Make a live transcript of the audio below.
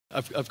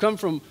I've come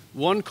from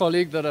one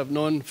colleague that I've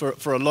known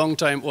for a long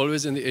time,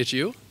 always in the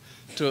HU,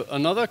 to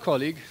another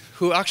colleague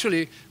who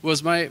actually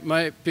was my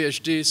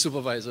PhD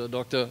supervisor,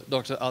 Dr.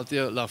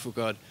 Althea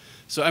Foucade.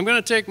 So I'm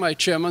going to take my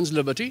chairman's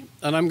liberty,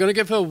 and I'm going to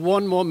give her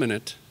 1 more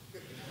minute.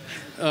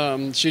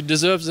 She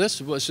deserves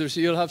this, so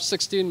you'll have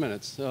 16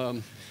 minutes.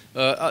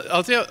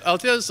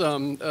 Althea's,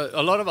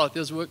 a lot of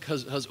Althea's work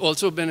has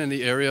also been in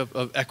the area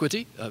of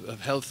equity,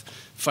 of health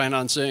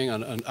financing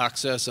and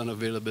access and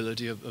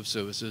availability of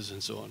services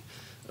and so on.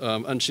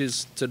 And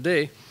she's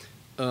today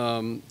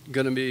going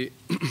to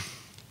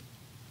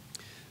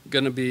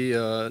be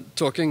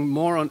talking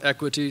more on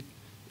equity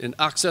in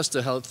access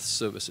to health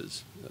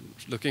services,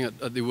 looking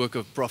at the work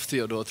of Prof.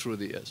 Theodore through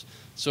the years.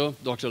 So,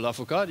 Dr.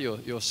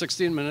 Foucade, your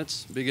 16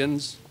 minutes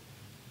begins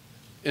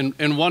in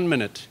 1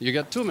 minute. You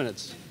get 2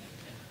 minutes.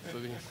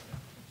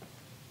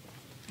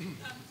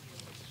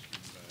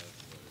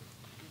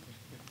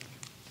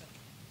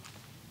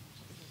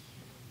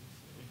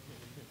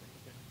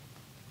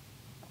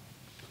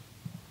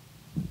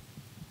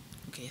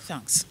 Okay,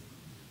 thanks.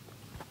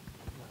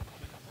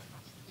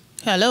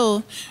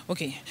 Hello.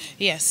 Okay,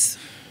 yes.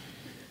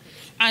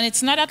 And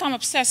it's not that I'm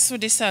obsessed with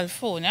the cell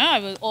phone. I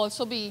will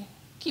also be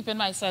keeping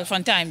myself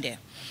on time there.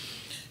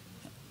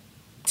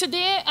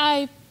 Today,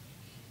 I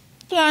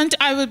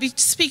will be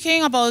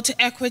speaking about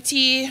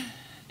equity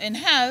in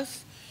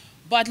health,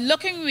 but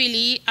looking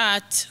really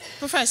at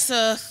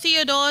Professor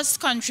Theodore's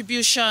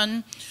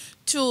contribution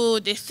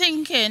to the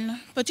thinking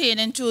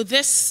pertaining to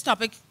this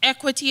topic,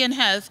 equity in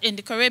health in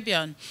the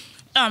Caribbean,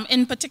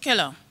 in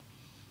particular.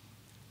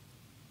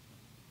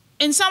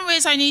 In some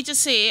ways, I need to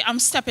say I'm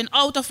stepping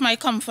out of my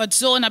comfort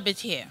zone a bit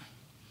here.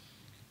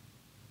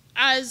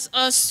 As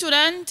a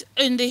student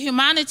in the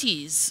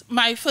humanities,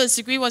 my first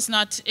degree was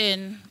not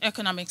in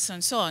economics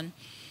and so on.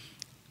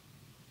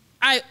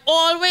 I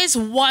always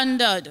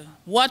wondered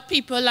what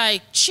people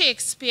like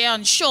Shakespeare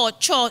and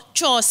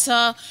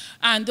Chaucer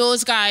and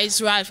those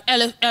guys, Ralph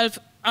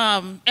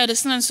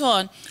Edison and so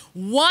on,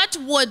 what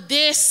would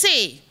they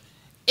say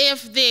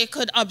if they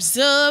could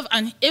observe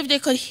and if they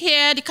could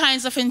hear the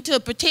kinds of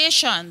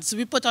interpretations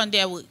we put on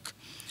their work.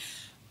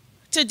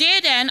 Today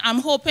then, I'm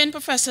hoping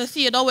Professor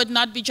Theodore would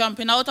not be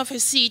jumping out of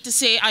his seat to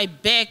say, I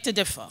beg to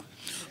differ.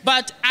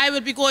 But I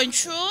would be going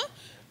through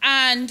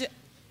and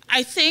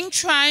I think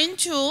trying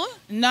to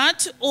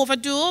not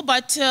overdo,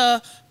 but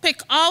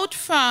pick out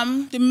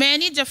from the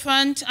many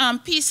different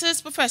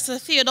pieces Professor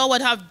Theodore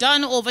would have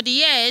done over the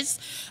years.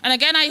 And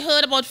again, I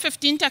heard about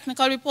 15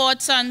 technical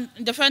reports and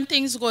different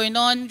things going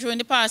on during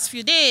the past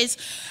few days.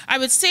 I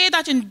would say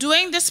that in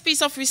doing this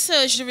piece of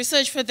research, the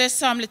research for this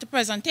little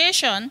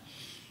presentation,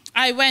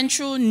 I went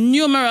through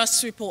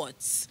numerous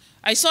reports.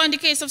 I saw in the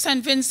case of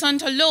St.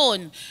 Vincent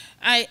alone,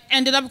 I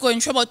ended up going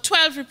through about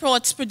 12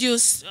 reports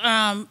produced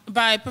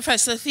by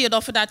Professor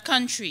Theodore for that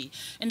country.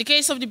 In the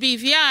case of the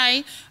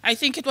BVI, I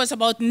think it was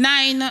about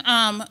 9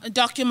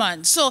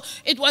 documents. So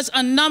it was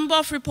a number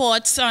of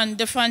reports on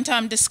different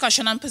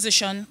discussion and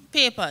position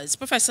papers.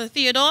 Professor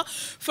Theodore,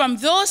 from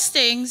those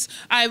things,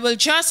 I will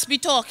just be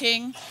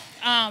talking,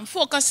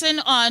 focusing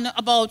on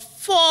about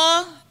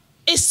 4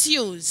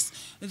 issues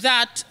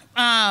that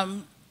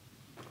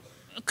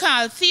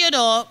Carl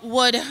Theodore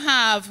would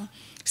have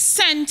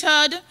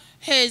centered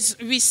his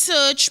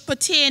research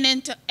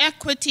pertaining to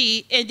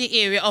equity in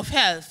the area of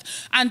health.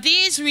 And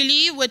these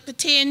really would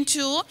pertain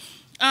to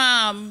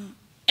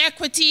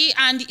equity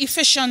and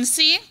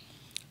efficiency,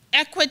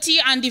 equity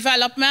and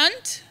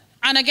development.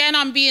 And again,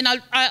 I'm being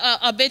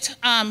a bit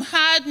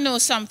hard, know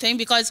something,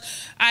 because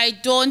I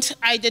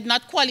did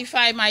not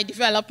qualify my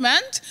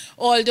development,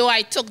 although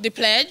I took the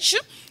pledge,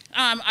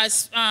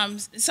 as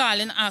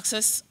Salin asked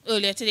us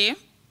earlier today.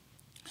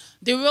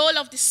 The role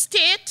of the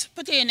state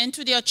pertaining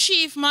to the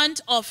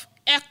achievement of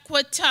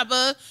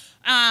equitable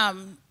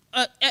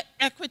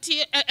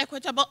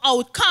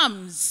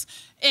outcomes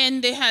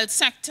in the health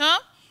sector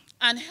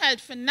and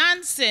health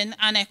financing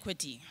and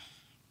equity.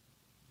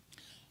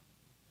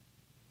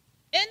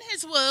 In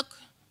his work,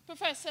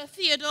 Professor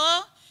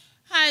Theodore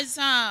has,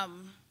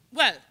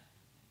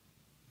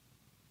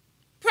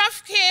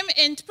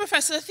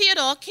 Professor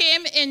Theodore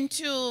came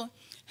into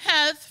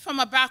health from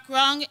a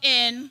background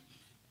in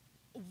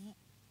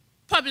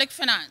public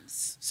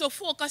finance, so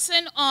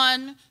focusing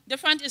on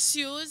different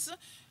issues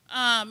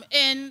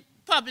in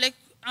public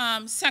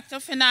sector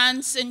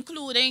finance,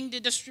 including the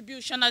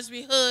distribution, as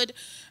we heard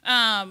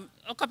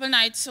a couple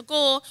nights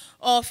ago,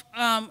 of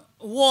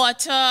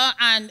water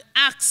and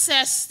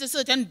access to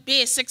certain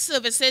basic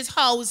services,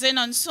 housing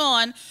and so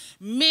on,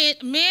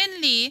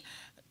 mainly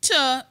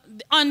to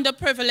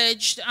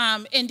underprivileged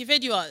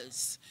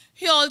individuals.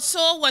 He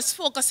also was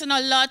focusing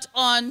a lot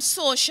on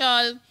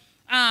social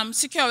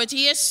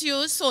security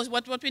issues, so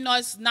what we know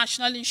as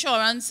national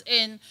insurance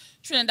in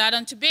Trinidad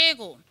and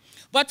Tobago.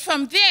 But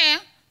from there,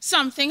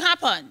 something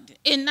happened.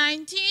 In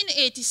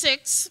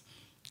 1986,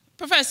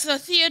 Professor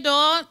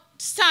Theodore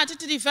started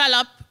to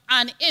develop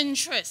an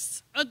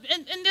interest in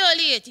the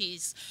early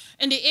 80s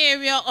in the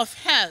area of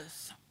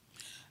health.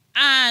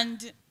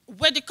 And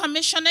with the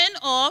commissioning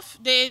of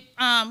a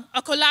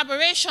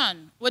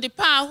collaboration with the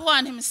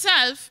Pahuan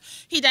himself,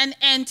 he then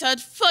entered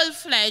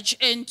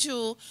full-fledged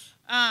into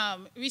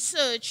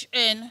research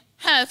in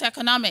health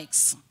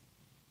economics.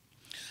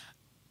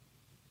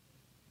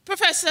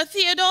 Professor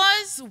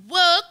Theodore's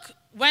work,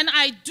 when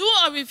I do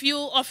a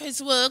review of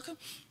his work,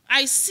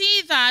 I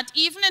see that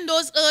even in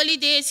those early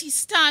days, he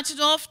started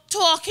off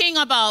talking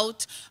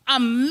about a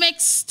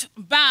mixed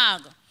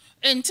bag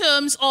in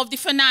terms of the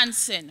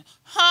financing.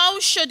 How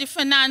should the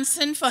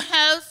financing for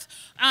health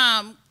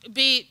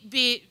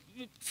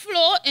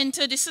flow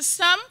into the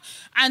system?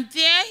 And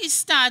there he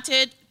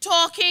started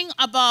talking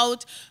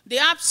about the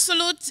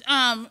absolute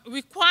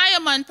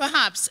requirement,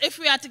 perhaps, if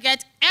we are to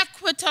get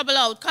equitable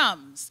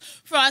outcomes,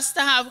 for us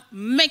to have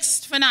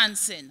mixed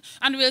financing.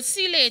 And we'll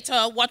see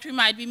later what we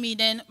might be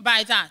meaning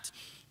by that.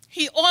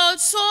 He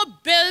also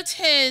built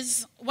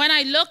his, when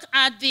I look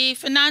at the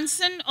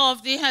financing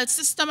of the health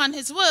system and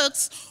his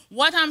works,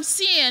 what I'm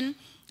seeing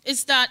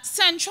is that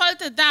central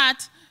to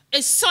that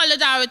is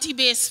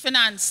solidarity-based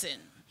financing,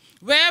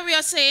 where we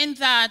are saying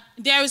that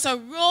there is a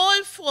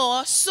role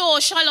for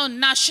social or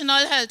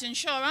national health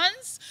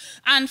insurance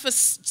and for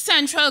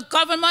central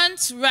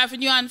government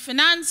revenue and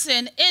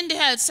financing in the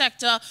health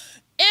sector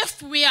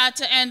if we are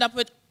to end up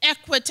with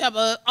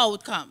equitable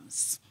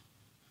outcomes.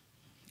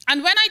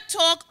 And when I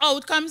talk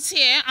outcomes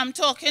here, I'm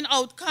talking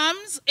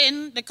outcomes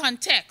in the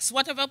context,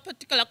 whatever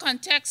particular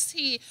context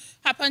he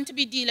happened to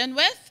be dealing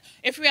with.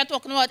 If we are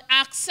talking about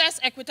access,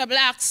 equitable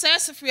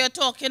access, if we are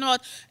talking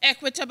about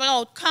equitable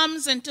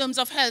outcomes in terms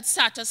of health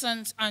status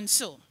and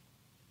so.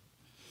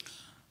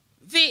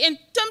 In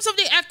terms of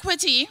the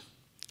equity,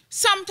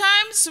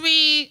 sometimes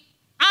we,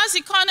 as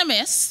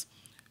economists,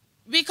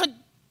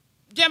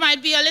 there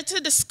might be a little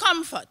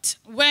discomfort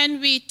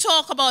when we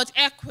talk about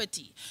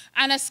equity.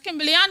 And as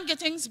Kimberly Ann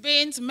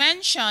Gittings-Baines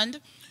mentioned,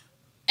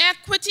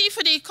 equity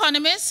for the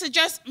economists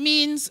just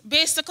means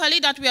basically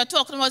that we are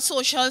talking about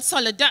social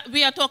solidarity,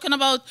 we are talking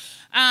about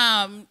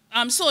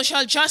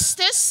social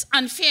justice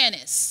and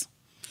fairness.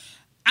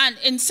 And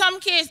in some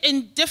cases,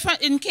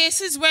 in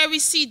cases where we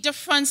see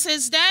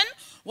differences, then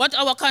what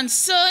our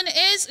concern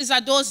is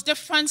that those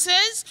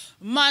differences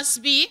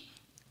must be,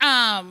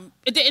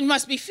 it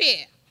must be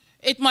fair.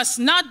 It must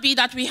not be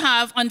that we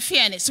have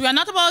unfairness. We are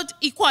not about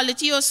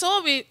equality or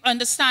so, we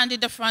understand the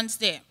difference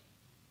there.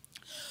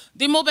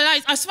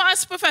 As far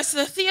as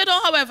Professor Theodore,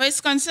 however,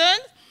 is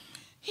concerned,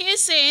 he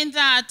is saying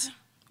that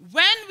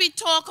when we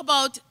talk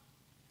about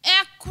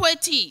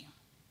equity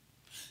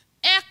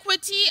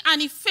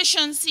and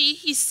efficiency,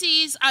 he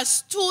sees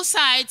as two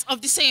sides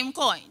of the same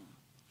coin.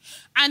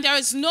 And there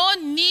is no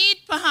need,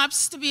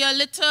 perhaps, to be a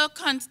little,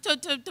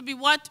 to be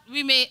what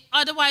we may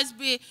otherwise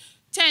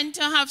tend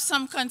to have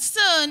some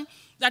concern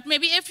that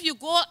maybe if you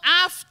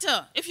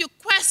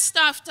quest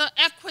after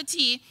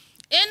equity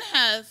in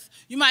health,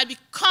 you might be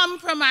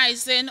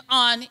compromising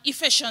on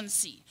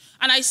efficiency.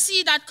 And I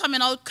see that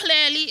coming out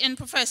clearly in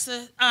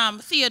Professor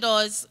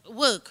Theodore's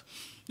work.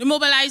 The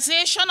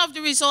mobilization of the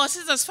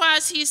resources, as far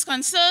as he is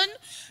concerned,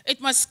 it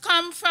must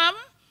come from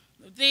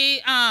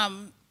the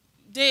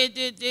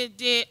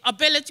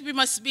ability, we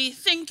must be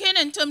thinking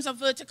in terms of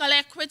vertical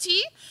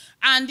equity,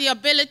 and the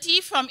ability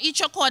from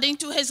each according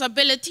to his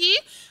ability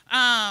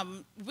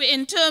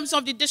in terms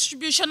of the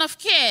distribution of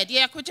care, the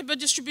equitable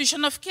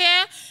distribution of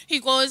care, he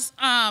goes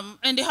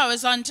in the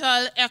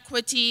horizontal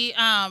equity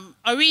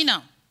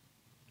arena.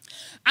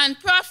 And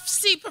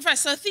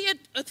Professor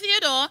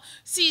Theodore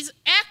sees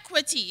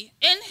equity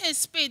in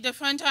his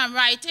different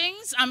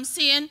writings. I'm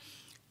saying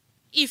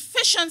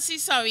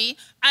efficiency,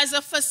 as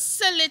a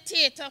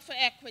facilitator for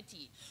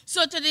equity.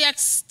 So to the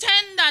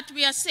extent that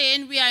we are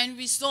saying we are in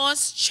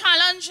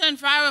resource-challenged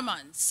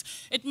environments,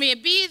 it may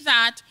be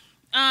that,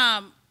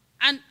 and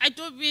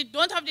we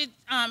don't have the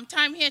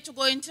time here to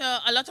go into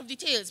a lot of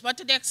details, but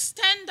to the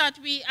extent that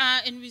we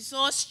are in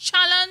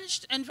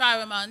resource-challenged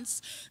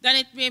environments, then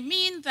it may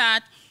mean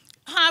that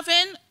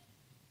having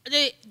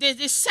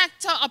the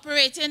sector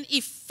operating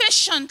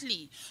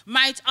efficiently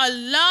might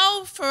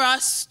allow for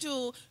us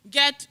to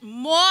get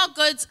more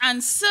goods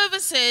and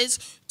services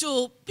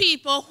to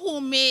people who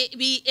may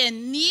be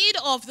in need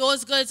of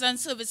those goods and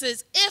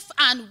services if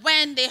and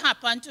when they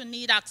happen to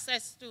need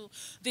access to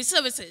the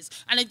services.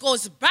 And it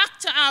goes back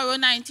to Arrow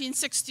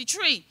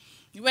 1963,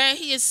 where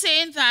he is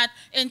saying that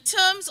in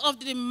terms of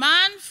the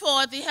demand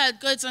for the health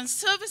goods and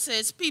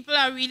services, people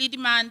are really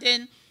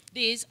demanding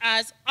these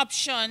as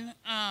option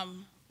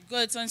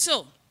goods and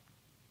so.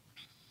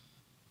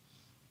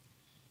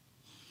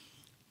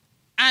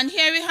 And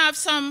here we have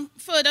some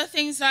further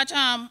things that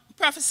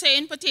Prof is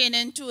saying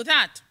pertaining to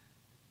that.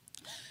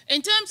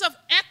 In terms of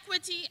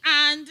equity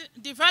and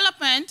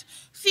development,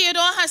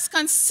 Theodore has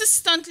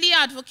consistently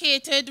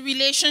advocated the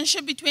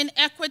relationship between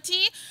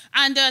equity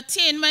and the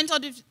attainment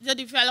of the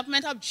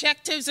development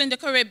objectives in the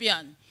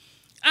Caribbean.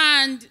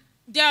 And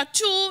there are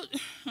two,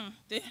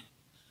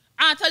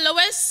 Arthur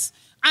Lewis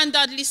and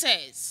Dudley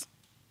says.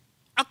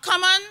 A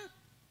common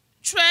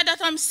thread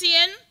that I'm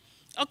seeing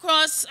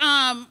across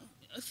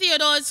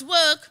Theodore's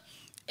work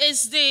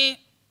is the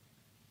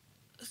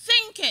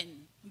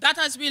thinking that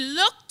as we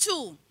look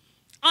to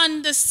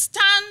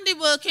understand the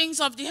workings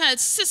of the health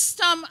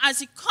system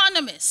as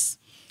economists,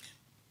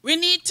 we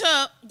need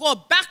to go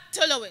back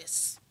to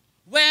Lewis,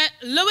 where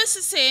Lewis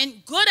is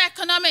saying good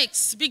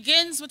economics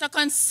begins with a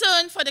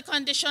concern for the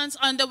conditions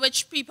under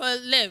which people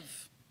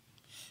live.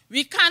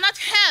 We cannot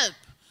help,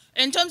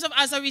 in terms of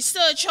as a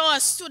researcher or a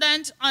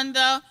student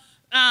under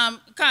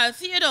Carl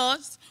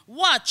Theodore's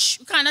watch,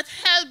 we cannot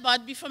help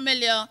but be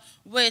familiar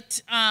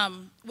with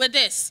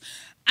this.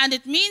 And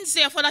it means,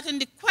 therefore, that in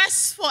the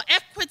quest for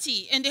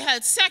equity in the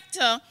health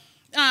sector,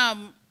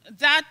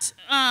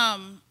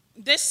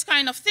 this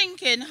kind of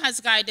thinking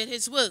has guided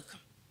his work.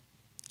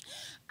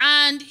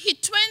 And he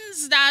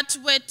twins that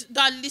with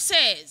Dudley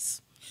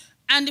says,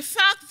 and the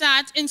fact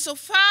that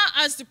insofar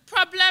as the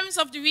problems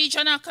of the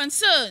region are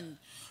concerned,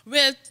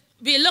 we'll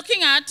be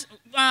looking at,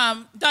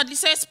 Dudley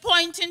says,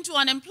 pointing to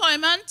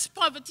unemployment,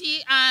 poverty,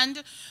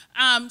 and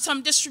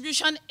some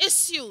distribution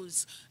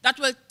issues that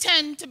will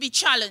tend to be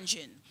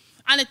challenging.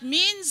 And it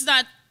means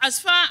that as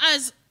far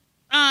as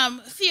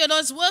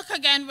Theodore's work,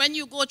 again, when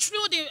you go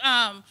through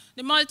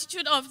the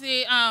multitude of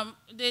the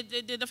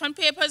different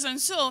papers and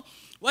so,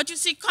 what you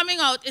see coming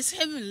out is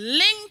him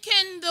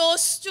linking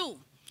those two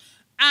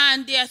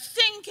and their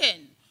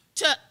thinking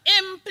to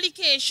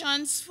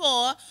implications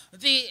for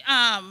the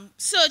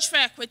search for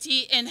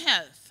equity in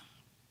health.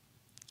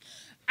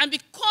 And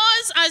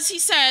because, as he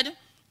said,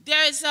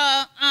 there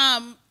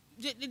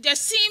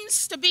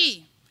seems to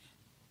be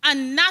a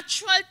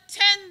natural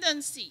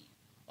tendency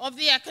of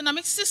the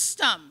economic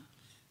system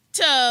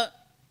to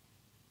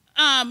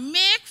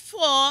make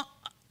for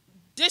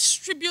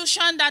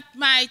distribution that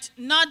might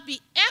not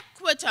be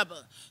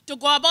equitable, to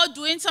go about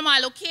doing some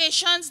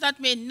allocations that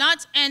may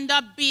not end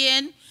up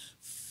being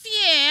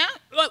fair,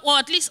 or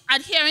at least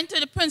adhering to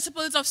the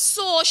principles of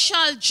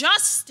social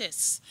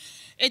justice.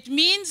 It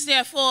means,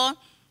 therefore,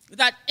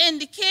 that in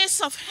the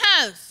case of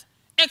health,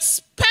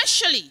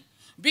 especially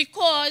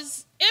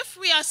because if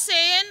we are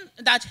saying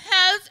that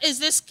health is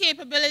this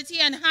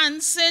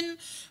capability-enhancing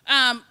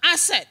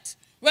asset,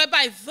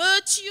 whereby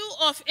virtue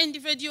of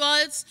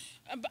individuals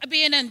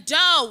being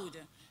endowed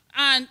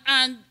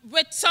and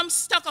with some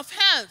stock of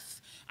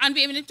health and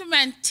being able to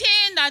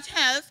maintain that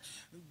health,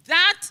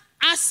 that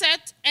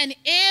asset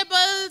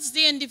enables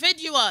the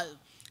individual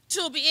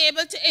to be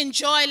able to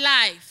enjoy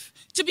life,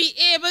 to be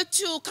able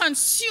to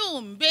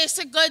consume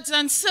basic goods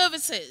and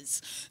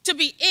services, to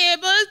be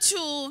able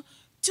to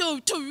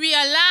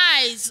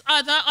realize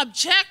other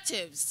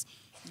objectives.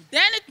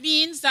 Then it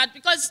means that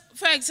because,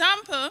 for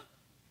example,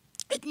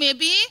 it may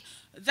be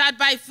that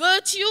by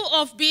virtue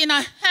of being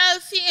a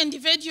healthy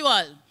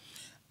individual,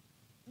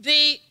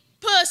 the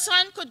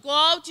person could go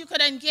out, you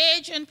could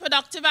engage in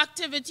productive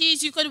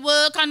activities, you could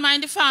work and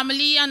mind the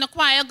family and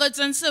acquire goods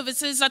and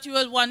services that you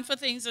will want for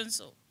things and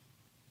so.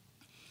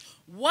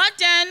 What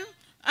then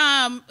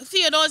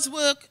Theodore's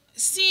work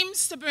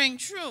seems to bring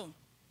true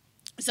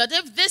is that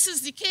if this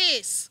is the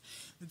case,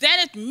 then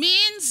it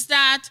means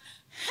that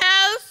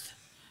health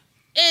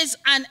is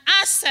an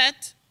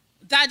asset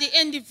that the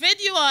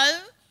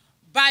individual,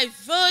 by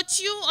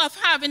virtue of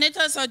having it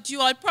as a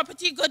dual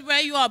property good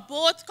where you are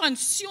both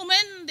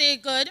consuming the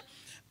good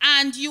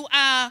and you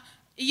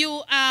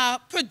are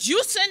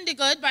producing the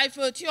good by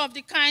virtue of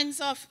the kinds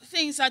of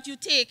things that you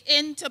take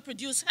in to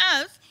produce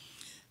health,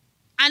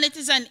 and it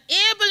is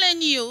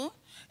enabling you,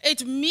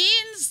 it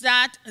means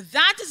that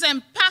that is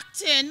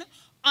impacting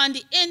on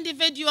the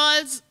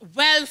individual's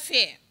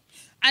welfare.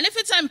 And if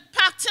it's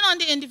impacting on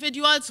the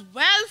individual's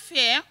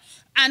welfare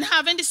and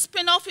having the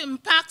spin-off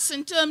impacts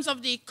in terms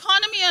of the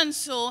economy and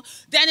so,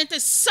 then it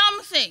is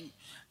something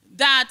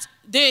that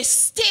the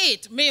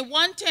state may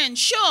want to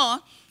ensure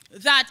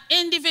that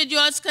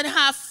individuals could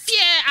have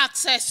fair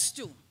access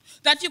to,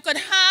 that you could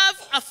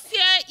have a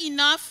fair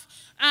enough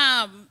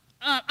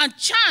a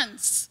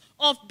chance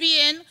of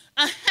being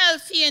a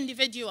healthy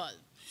individual.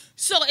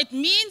 So it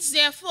means,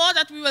 therefore,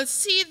 that we will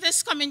see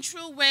this coming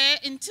through where,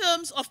 in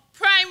terms of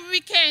primary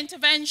care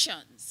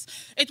interventions,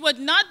 it would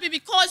not be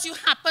because you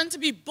happen to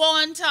be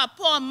born to a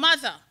poor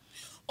mother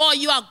or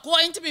you are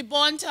going to be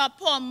born to a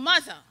poor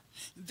mother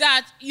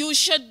that you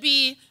should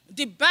be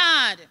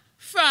debarred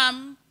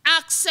from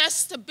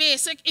access to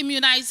basic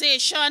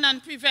immunization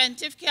and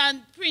preventive care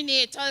and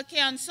prenatal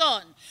care and so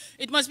on.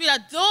 It must be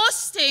that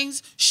those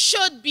things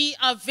should be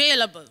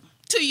available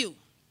to you,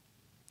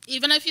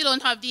 even if you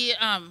don't have the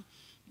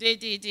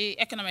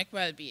economic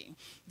well-being.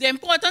 The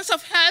importance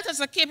of health as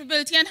a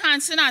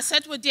capability-enhancing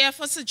asset would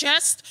therefore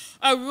suggest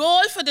a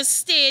role for the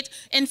state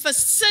in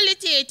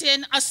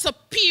facilitating a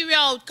superior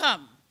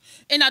outcome.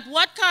 In that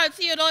what Carl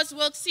Theodore's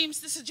work seems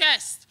to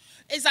suggest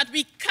is that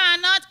we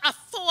cannot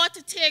afford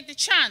to take the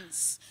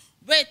chance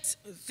with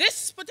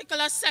this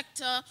particular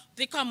sector,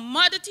 the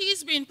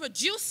commodities being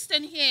produced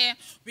in here,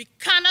 we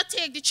cannot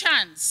take the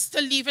chance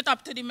to leave it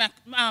up to the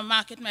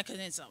market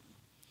mechanism.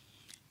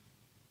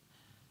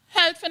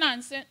 Health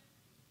financing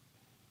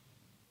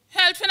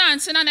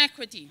and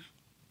equity.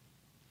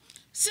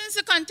 Since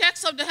the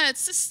context of the health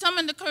system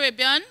in the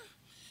Caribbean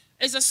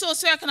is a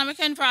socioeconomic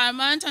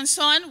environment and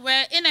so on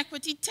where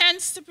inequity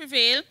tends to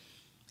prevail,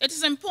 it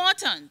is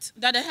important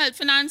that the health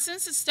financing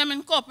system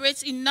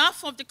incorporates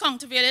enough of the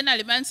countervailing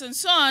elements and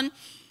so on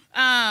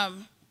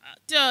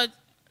to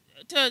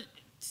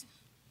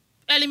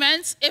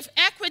elements if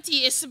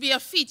equity is to be a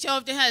feature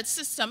of the health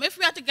system. If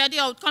we are to get the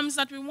outcomes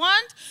that we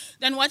want,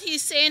 then what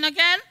he's saying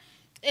again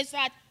is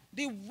that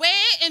the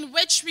way in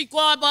which we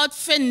go about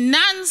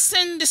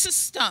financing the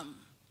system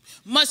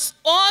must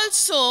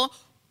also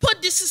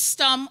put the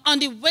system on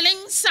the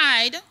winning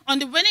side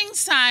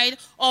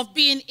of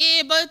being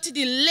able to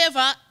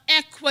deliver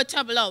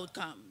equitable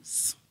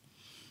outcomes.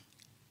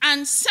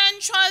 And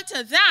central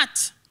to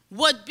that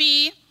would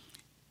be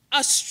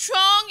a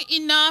strong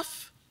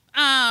enough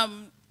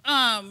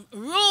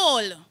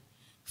role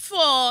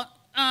for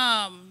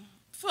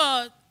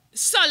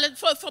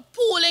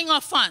pooling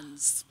of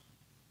funds.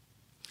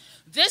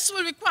 This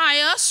will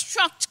require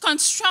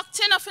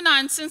constructing a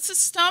financing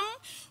system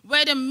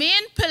where the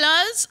main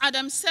pillars are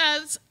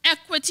themselves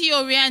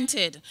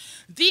equity-oriented.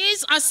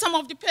 These are some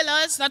of the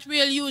pillars that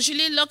we'll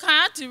usually look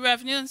at, the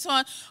revenue and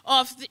so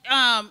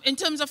on, in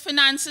terms of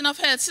financing of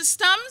health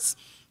systems.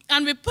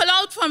 And we pull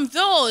out from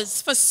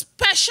those for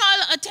special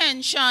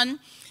attention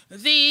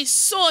the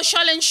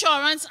social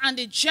insurance and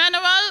the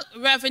general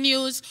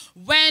revenues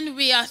when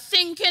we are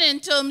thinking in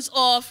terms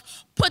of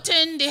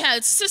putting the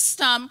health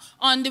system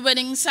on the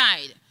winning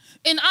side.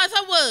 In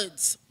other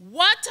words,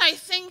 what I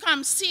think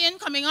I'm seeing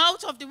coming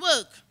out of the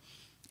work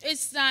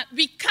is that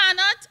we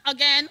cannot,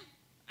 again,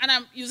 and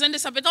I'm using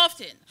this a bit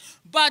often,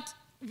 but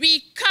we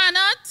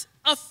cannot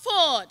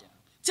afford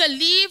to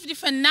leave the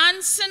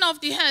financing of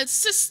the health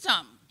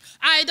system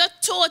either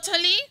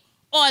totally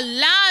or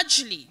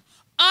largely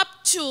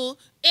up to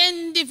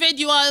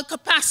individual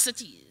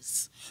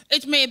capacities.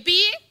 It may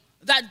be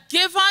that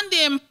given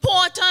the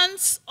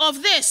importance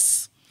of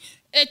this,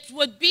 it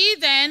would be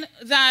then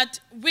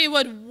that we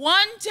would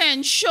want to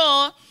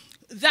ensure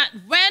that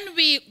when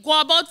we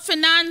go about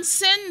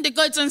financing the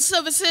goods and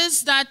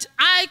services that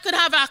I could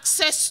have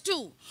access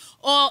to,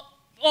 or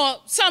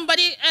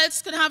somebody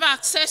else could have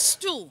access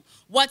to,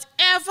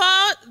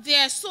 whatever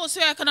their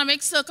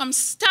socioeconomic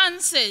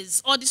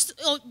circumstances or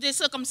the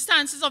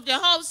circumstances of their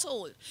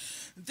household,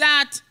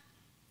 that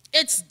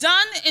it's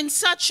done in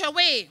such a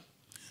way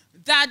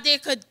that they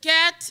could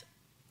get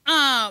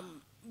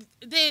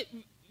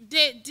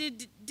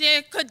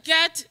they could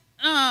get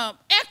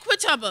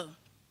equitable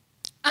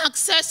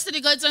access to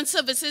the goods and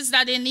services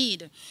that they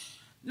need.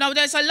 Now,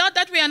 there's a lot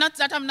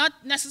that I'm not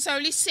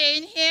necessarily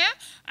saying here,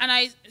 and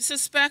I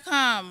suspect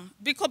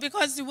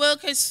because the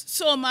work is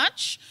so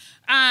much,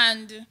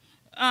 and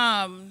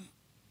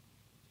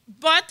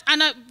but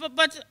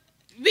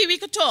we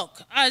could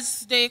talk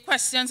as the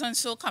questions and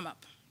so come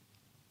up.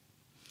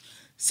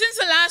 Since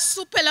the last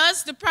two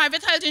pillars, the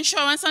private health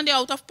insurance and the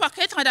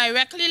out-of-pocket, are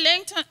directly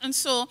linked, and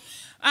so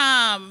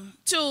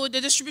to the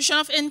distribution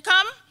of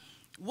income,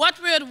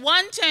 what we would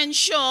want to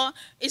ensure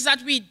is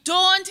that we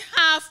don't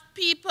have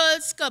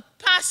people's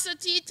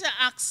capacity to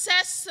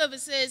access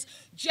services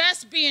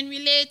just being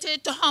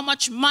related to how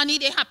much money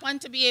they happen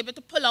to be able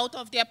to pull out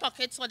of their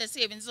pockets or their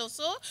savings or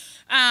so,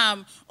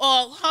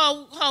 or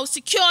how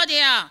secure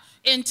they are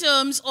in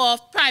terms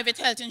of private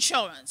health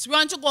insurance. We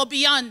want to go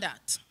beyond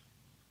that.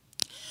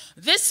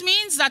 This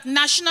means that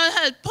national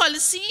health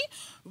policy,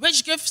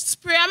 which gives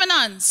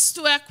preeminence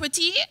to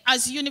equity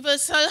as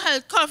universal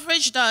health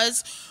coverage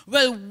does,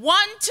 will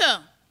want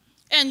to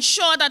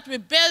ensure that we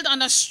build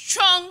on a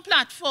strong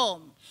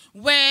platform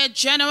where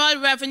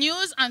general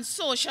revenues and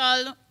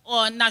social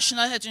or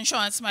national health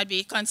insurance might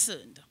be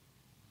concerned.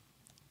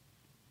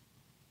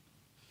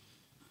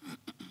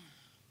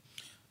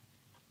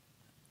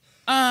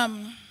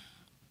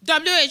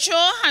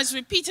 WHO has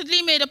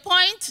repeatedly made a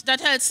point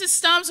that health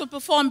systems will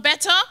perform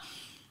better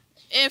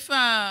if,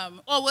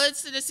 or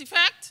words to this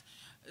effect,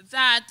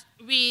 that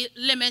we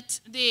limit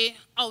the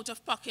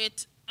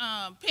out-of-pocket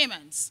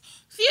payments.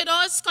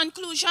 Theodore's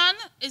conclusion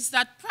is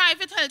that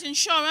private health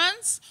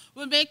insurance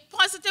will make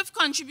positive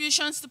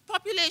contributions to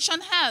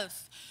population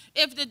health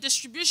if the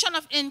distribution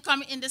of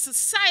income in the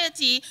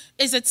society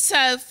is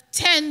itself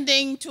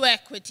tending to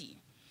equity.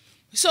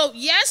 So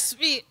yes,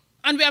 we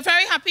are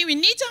very happy we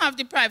need to have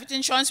the private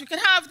insurance, we can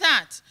have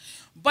that.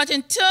 But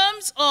in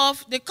terms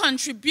of the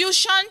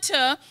contribution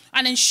to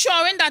and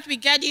ensuring that we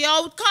get the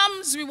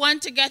outcomes we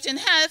want to get in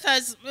health,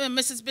 as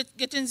Mrs.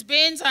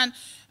 Gittins-Baines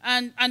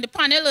and the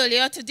panel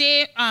earlier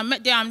today,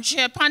 the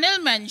armchair panel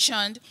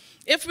mentioned,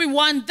 if we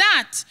want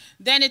that,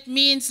 then it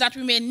means that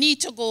we may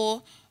need to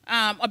go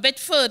a bit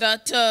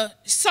further to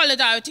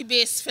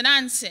solidarity-based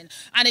financing.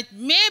 And it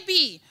may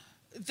be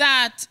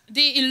that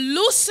the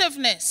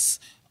elusiveness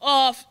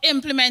of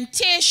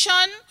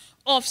implementation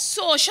of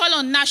social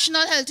or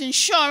national health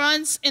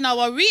insurance in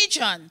our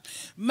region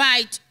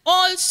might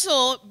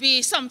also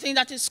be something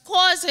that is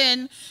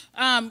causing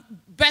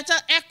better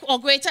or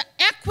greater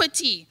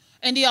equity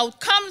in the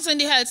outcomes in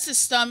the health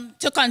system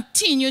to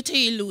continue to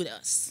elude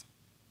us.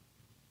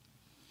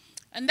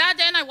 And that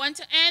then I want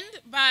to end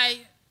by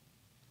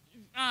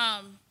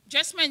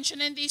just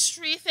mentioning these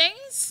three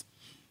things.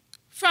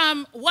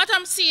 from what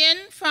I'm seeing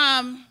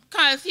from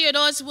Carl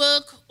Theodore's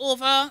work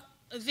over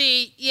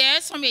the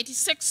years from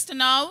 86 to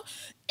now,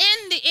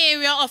 in the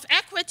area of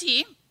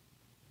equity,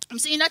 I'm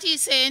seeing that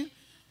he's saying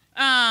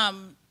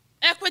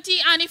equity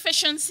and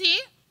efficiency,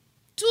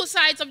 two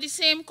sides of the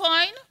same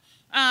coin.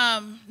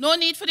 No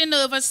need for the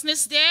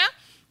nervousness there.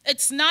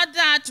 It's not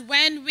that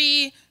when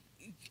we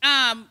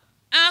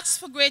ask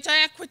for greater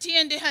equity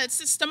in the health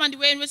system and the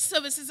way in which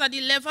services are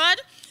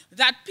delivered,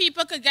 that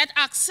people could get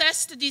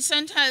access to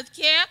decent health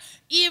care,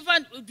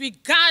 even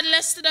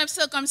regardless to their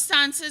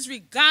circumstances,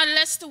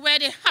 regardless to where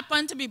they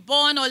happen to be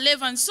born or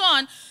live and so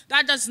on.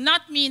 That does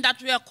not mean that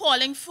we are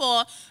calling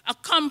for a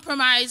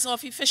compromise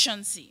of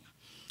efficiency.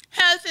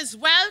 Health is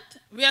wealth.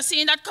 We are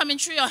seeing that coming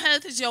through. Your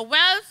health is your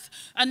wealth.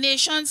 A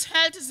nation's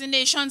health is the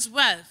nation's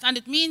wealth. And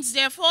it means,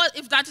 therefore,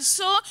 if that is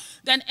so,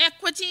 then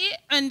equity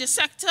in the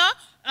sector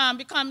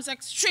becomes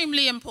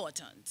extremely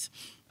important.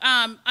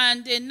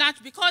 And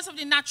because of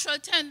the natural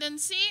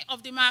tendency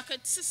of the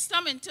market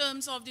system in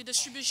terms of the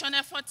distribution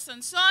efforts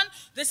and so on,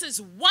 this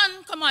is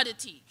one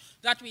commodity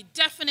that we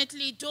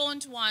definitely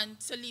don't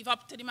want to leave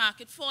up to the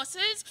market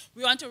forces.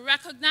 We want to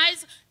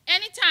recognize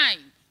any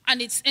time,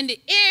 and it's in the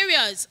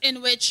areas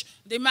in which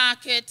the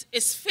market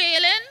is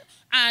failing,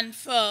 and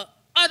for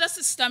other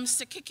systems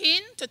to kick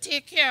in to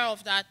take care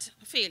of that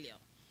failure.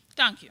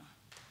 Thank you.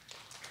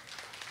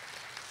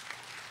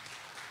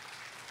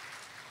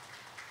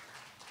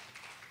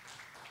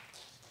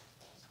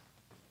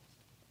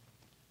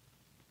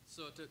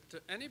 So to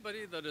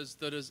anybody that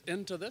is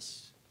into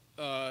this,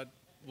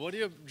 what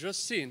you've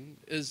just seen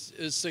is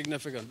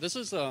significant. This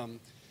is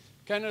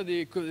kind of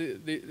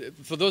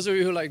for those of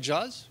you who like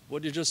jazz,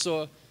 what you just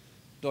saw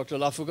Dr.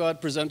 Foucade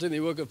presenting the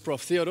work of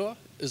Prof. Theodore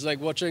is like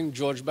watching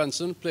George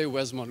Benson play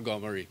Wes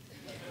Montgomery.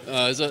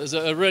 It's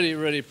a really,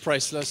 really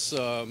priceless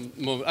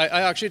moment.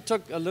 I actually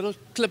took a little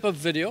clip of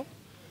video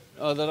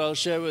that I'll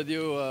share with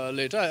you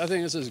later. I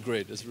think this is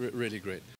great. It's really great.